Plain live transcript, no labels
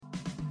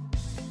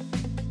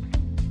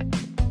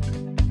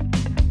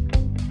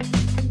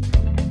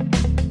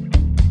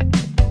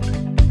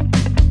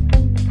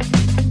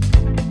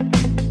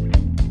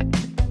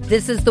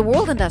This is the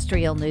World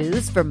Industrial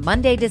News for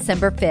Monday,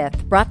 December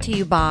 5th, brought to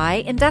you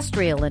by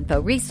Industrial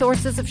Info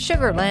Resources of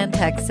Sugar Land,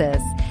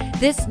 Texas.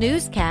 This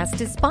newscast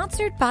is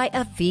sponsored by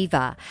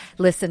Aviva.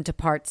 Listen to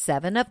Part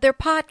 7 of their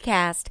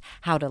podcast,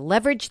 How to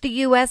Leverage the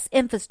U.S.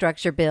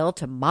 Infrastructure Bill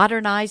to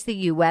Modernize the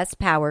U.S.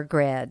 Power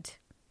Grid.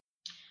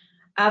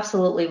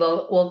 Absolutely.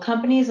 Well,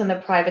 companies in the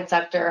private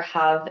sector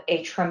have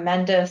a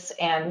tremendous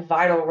and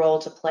vital role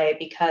to play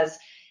because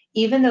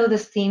even though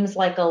this seems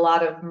like a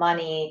lot of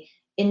money,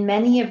 in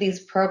many of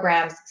these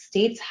programs,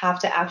 states have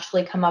to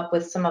actually come up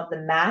with some of the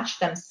match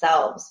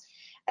themselves.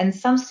 And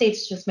some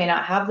states just may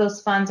not have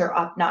those funds or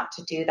opt not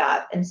to do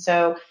that. And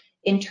so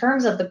in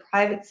terms of the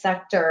private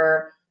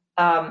sector,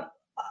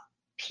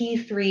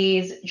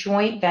 P3s,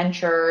 joint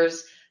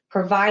ventures,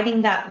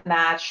 providing that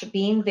match,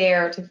 being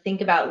there to think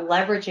about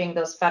leveraging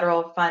those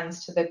federal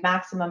funds to the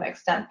maximum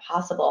extent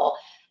possible,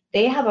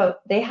 they have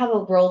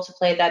a role to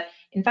play that,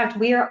 in fact,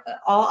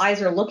 all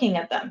eyes are looking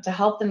at them to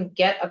help them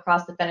get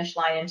across the finish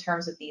line in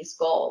terms of these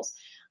goals.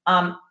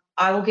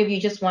 I will give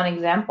you just one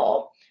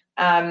example.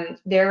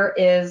 There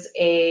is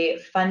a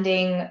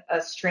funding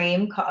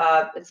stream.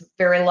 It's a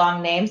very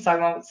long name, so I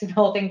won't say the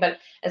whole thing, but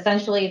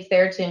essentially it's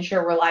there to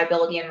ensure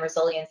reliability and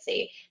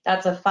resiliency.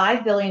 That's a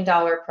 $5 billion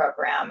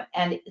program.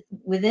 And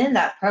within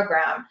that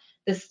program,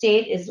 the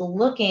state is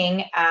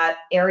looking at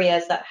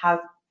areas that have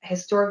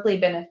historically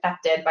been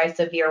affected by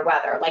severe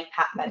weather, like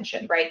Pat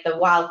mentioned, right? The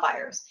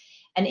wildfires.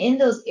 And in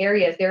those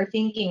areas, they're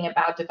thinking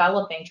about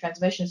developing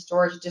transmission,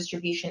 storage,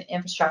 distribution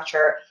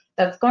infrastructure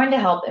that's going to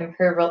help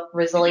improve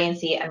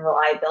resiliency and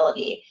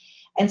reliability.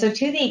 And so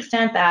to the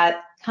extent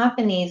that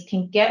companies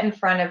can get in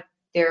front of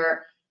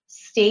their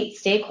state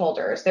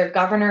stakeholders, their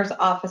governor's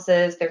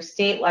offices, their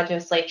state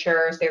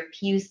legislatures, their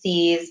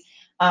PUCs,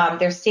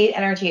 their state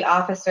energy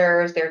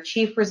officers, their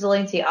chief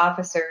resiliency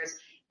officers,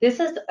 this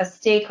is a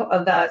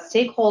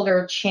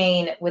stakeholder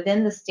chain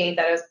within the state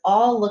that is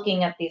all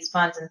looking at these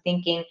funds and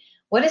thinking,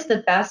 what is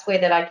the best way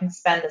that I can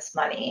spend this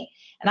money?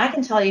 And I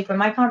can tell you from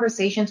my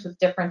conversations with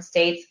different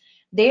states,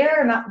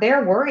 they're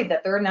worried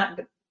that they're not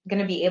going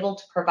to be able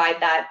to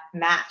provide that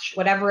match,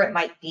 whatever it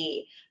might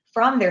be,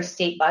 from their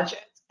state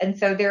budgets. And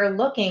so they're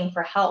looking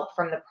for help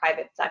from the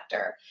private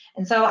sector.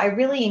 And so I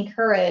really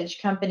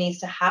encourage companies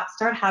to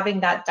start having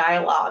that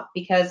dialogue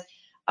because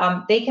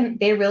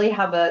they really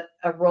have a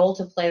role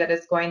to play that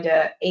is going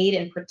to aid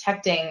in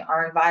protecting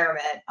our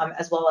environment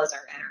as well as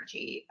our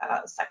energy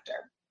sector.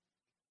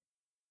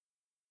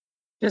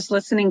 Just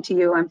listening to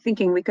you, I'm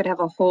thinking we could have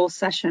a whole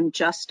session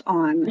just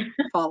on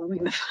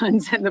following the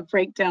funds and the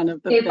breakdown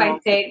of the state bill. By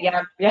state,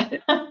 yeah.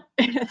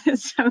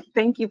 So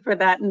thank you for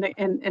that.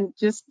 And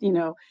just,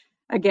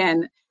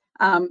 again,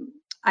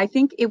 I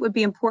think it would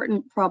be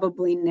important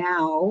probably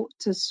now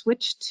to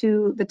switch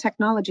to the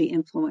technology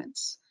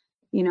influence.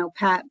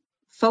 Pat,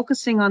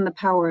 focusing on the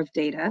power of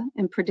data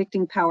and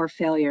predicting power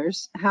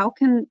failures, how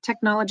can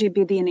technology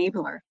be the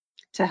enabler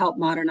to help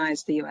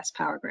modernize the U.S.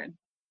 power grid?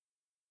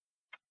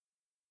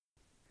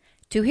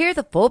 To hear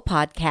the full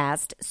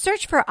podcast,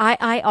 search for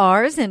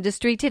IIR's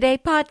Industry Today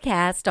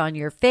podcast on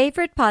your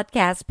favorite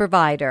podcast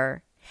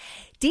provider.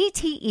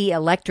 DTE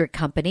Electric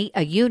Company,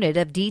 a unit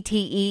of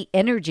DTE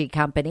Energy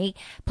Company,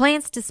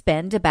 plans to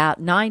spend about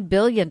 $9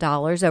 billion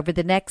over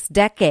the next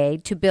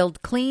decade to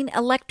build clean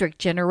electric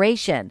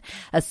generation,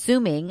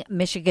 assuming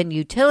Michigan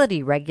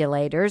utility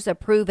regulators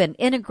approve an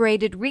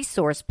integrated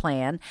resource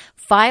plan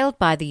filed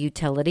by the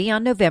utility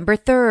on November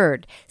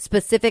 3rd.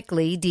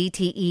 Specifically,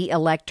 DTE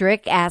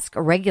Electric asked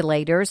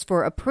regulators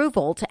for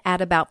approval to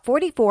add about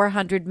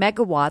 4,400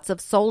 megawatts of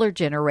solar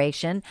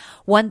generation,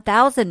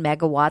 1,000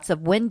 megawatts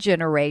of wind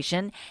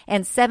generation,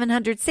 and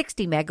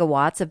 760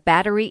 megawatts of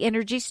battery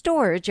energy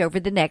storage over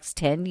the next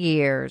 10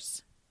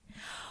 years.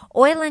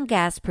 Oil and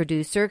gas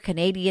producer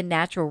Canadian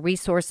Natural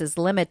Resources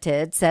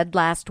Limited said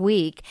last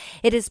week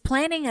it is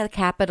planning a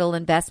capital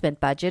investment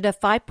budget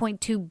of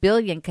 5.2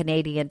 billion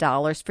Canadian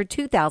dollars for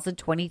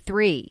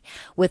 2023,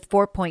 with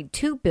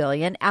 4.2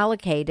 billion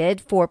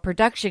allocated for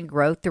production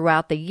growth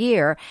throughout the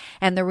year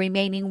and the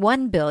remaining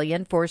 1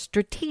 billion for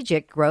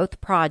strategic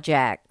growth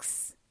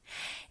projects.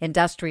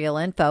 Industrial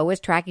Info is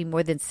tracking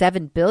more than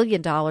 $7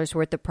 billion worth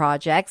of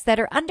projects that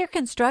are under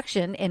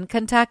construction in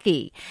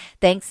Kentucky.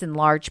 Thanks in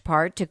large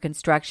part to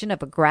construction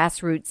of a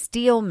grassroots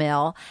steel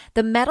mill,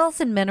 the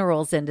metals and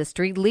minerals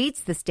industry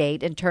leads the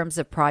state in terms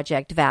of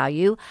project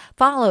value,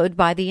 followed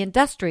by the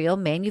industrial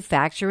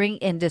manufacturing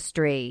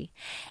industry.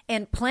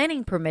 And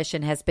planning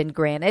permission has been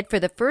granted for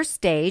the first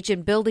stage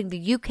in building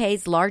the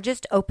UK's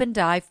largest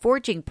open-die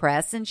forging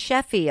press in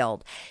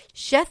Sheffield.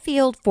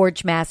 Sheffield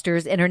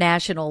Forgemasters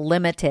International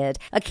Limited,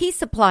 a key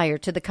supplier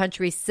to the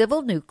country's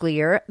civil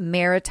nuclear,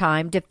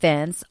 maritime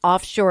defense,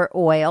 offshore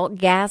oil,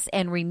 gas,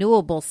 and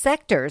renewable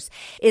sectors,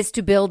 is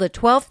to build a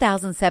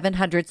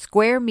 12,700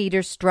 square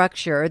meter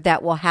structure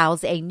that will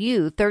house a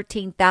new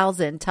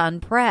 13,000-ton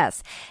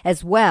press,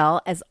 as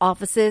well as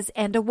offices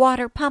and a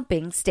water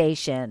pumping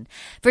station.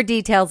 For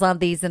details on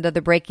these and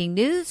other breaking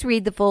news,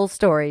 read the full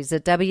stories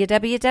at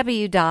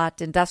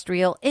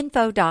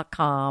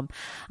www.industrialinfo.com.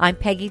 I'm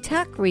Peggy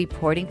Tuck,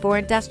 reporting for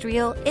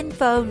Industrial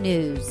Info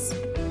News.